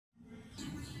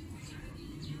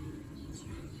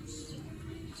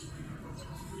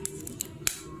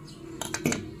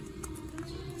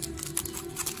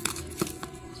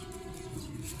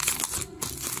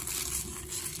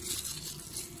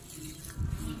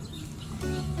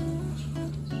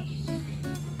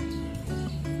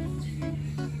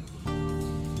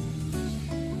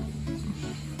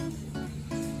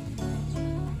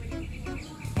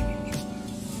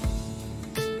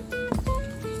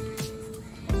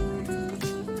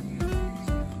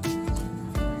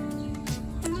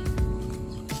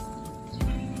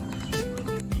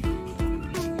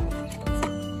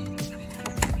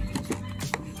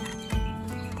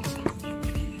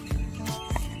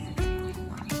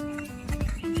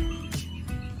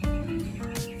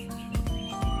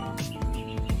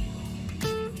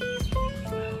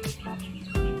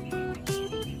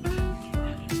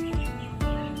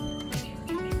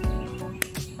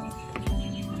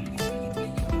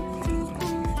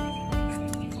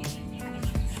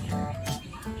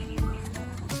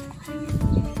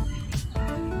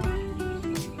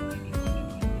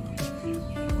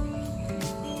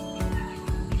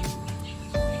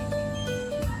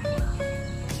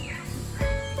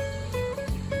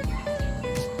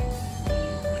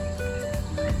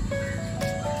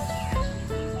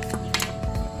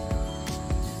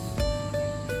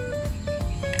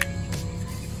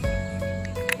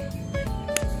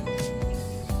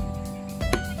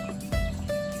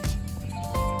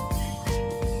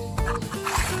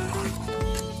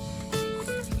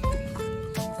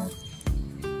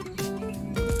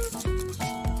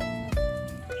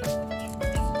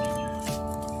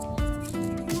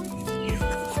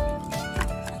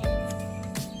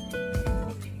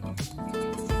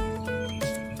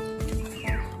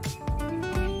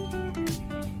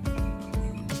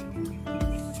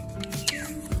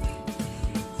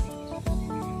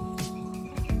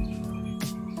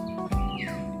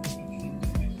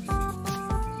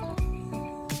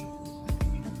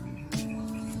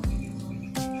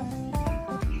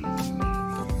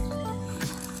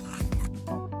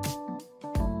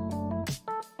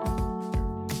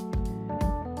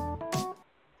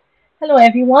Hello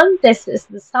everyone, this is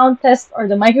the sound test or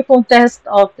the microphone test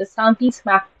of the Soundpeats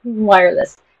Mac TWS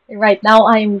Wireless. And right now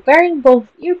I am wearing both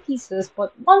earpieces,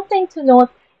 but one thing to note,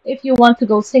 if you want to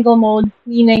go single mode,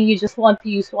 meaning you just want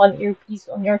to use one earpiece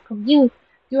on your commute,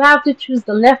 you have to choose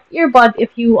the left earbud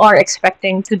if you are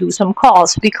expecting to do some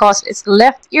calls because it's the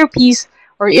left earpiece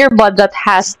or earbud that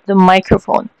has the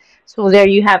microphone. So there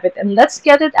you have it. And let's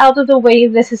get it out of the way.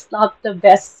 This is not the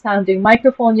best sounding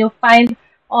microphone you'll find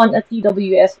on a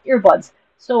TWS earbuds.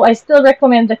 So I still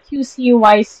recommend the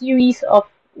QCY series of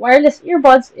wireless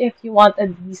earbuds if you want a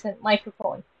decent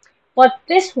microphone. But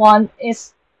this one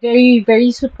is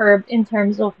very superb in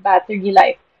terms of battery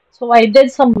life. So I did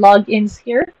some logins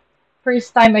here.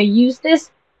 First time I used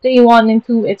this, day 1 and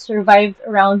 2, it survived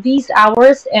around these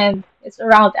hours, and it's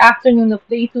around afternoon of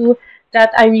day 2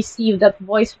 that I received that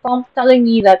voice prompt telling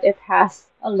me that it has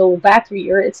a low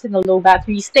battery or it's in a low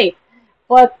battery state.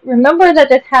 But remember that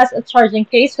it has a charging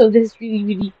case, so this is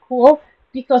really cool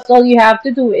because all you have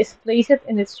to do is place it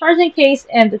in its charging case,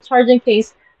 and the charging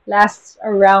case lasts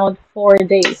around 4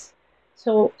 days.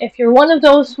 So if you're one of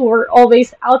those who are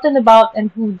always out and about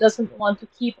and who doesn't want to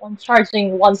keep on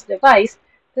charging one's device,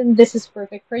 then this is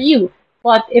perfect for you.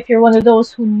 But if you're one of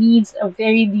those who needs a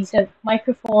very decent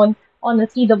microphone on a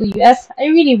TWS, I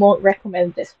really won't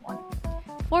recommend this one.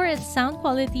 For its sound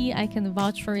quality, I can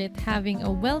vouch for it having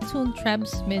a well-tuned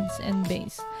trebs, mids, and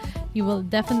bass. You will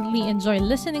definitely enjoy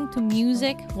listening to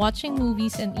music, watching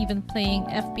movies, and even playing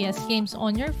FPS games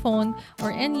on your phone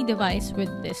or any device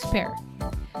with this pair.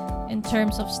 In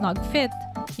terms of snug fit,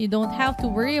 you don't have to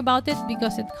worry about it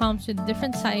because it comes with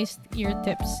different sized ear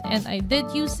tips, and I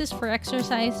did use this for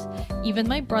exercise, even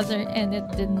my brother, and it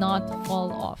did not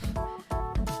fall off.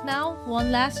 Now,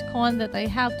 one last con that I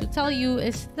have to tell you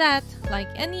is that, like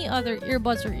any other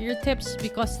earbuds or ear tips,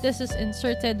 because this is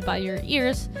inserted by your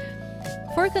ears,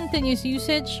 for continuous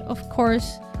usage, of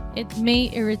course, it may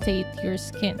irritate your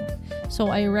skin. So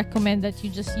I recommend that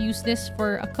you just use this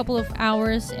for a couple of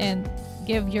hours and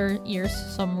give your ears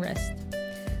some rest.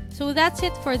 So that's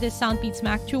it for this Soundpeats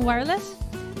Mac TWS Wireless.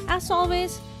 As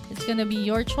always, it's gonna be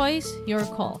your choice, your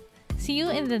call. See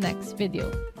you in the next video.